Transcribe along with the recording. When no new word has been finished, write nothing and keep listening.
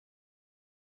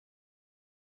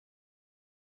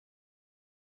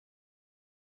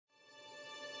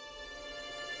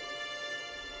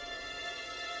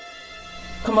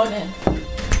Come on in.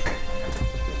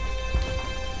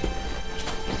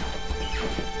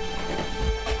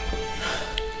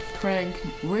 Craig,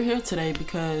 we're here today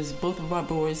because both of our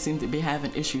boys seem to be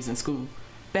having issues in school.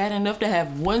 Bad enough to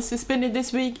have one suspended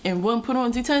this week and one put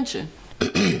on detention.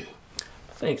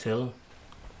 Thanks, Helen.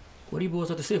 What do you boys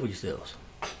have to say for yourselves?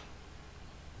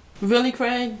 Really,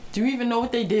 Craig? Do you even know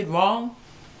what they did wrong?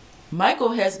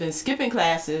 Michael has been skipping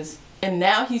classes, and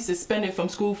now he's suspended from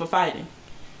school for fighting.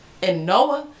 And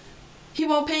Noah, he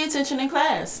won't pay attention in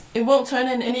class and won't turn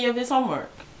in any of his homework.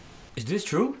 Is this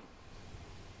true?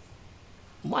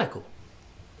 Michael,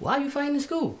 why are you fighting in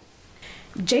school?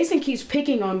 Jason keeps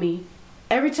picking on me.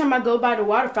 Every time I go by the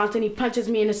water fountain, he punches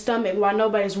me in the stomach while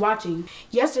nobody's watching.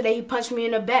 Yesterday, he punched me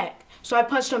in the back, so I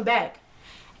punched him back.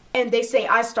 And they say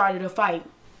I started a fight.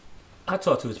 I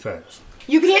talked to his parents.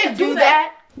 You can't do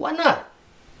that! Why not?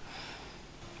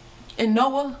 And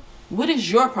Noah, what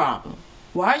is your problem?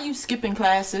 Why are you skipping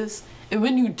classes? And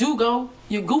when you do go,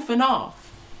 you're goofing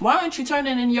off. Why aren't you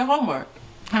turning in your homework?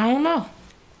 I don't know.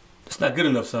 It's not good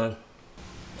enough, son.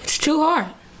 It's too hard.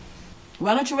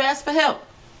 Why don't you ask for help?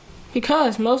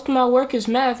 Because most of my work is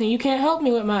math and you can't help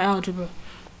me with my algebra.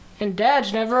 And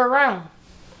Dad's never around.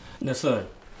 Now, son,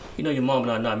 you know your mom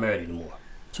and I are not married anymore.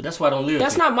 So that's why I don't live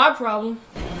That's here. not my problem.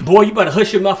 Boy, you better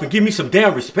hush your mouth and give me some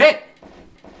damn respect.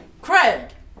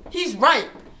 Craig, he's right.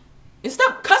 And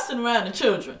stop cussing around the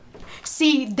children.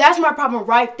 See, that's my problem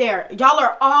right there. Y'all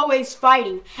are always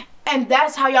fighting. And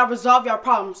that's how y'all resolve your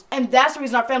problems. And that's the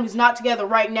reason our family's not together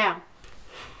right now.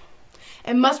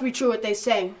 It must be true what they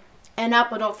say. An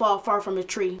apple don't fall far from a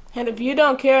tree. And if you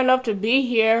don't care enough to be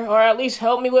here or at least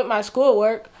help me with my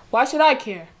schoolwork, why should I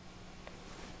care?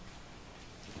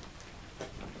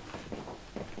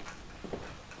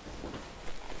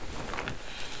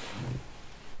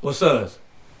 Well, sons,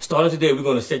 starting today, we're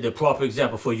going to set the proper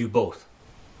example for you both.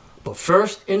 But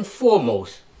first and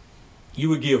foremost, you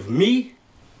will give me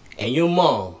and your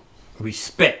mom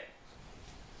respect.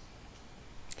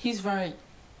 He's right.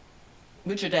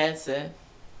 What your dad said.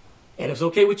 And it's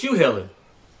okay with you, Helen.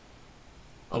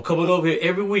 I'm coming over here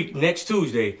every week next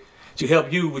Tuesday to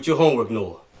help you with your homework,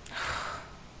 Noah.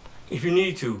 If you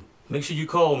need to, make sure you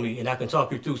call me and I can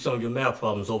talk you through some of your math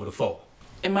problems over the phone.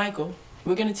 And Michael,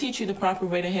 we're going to teach you the proper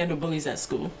way to handle bullies at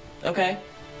school, okay?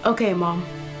 Okay, Mom.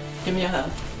 Give me a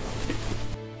hug.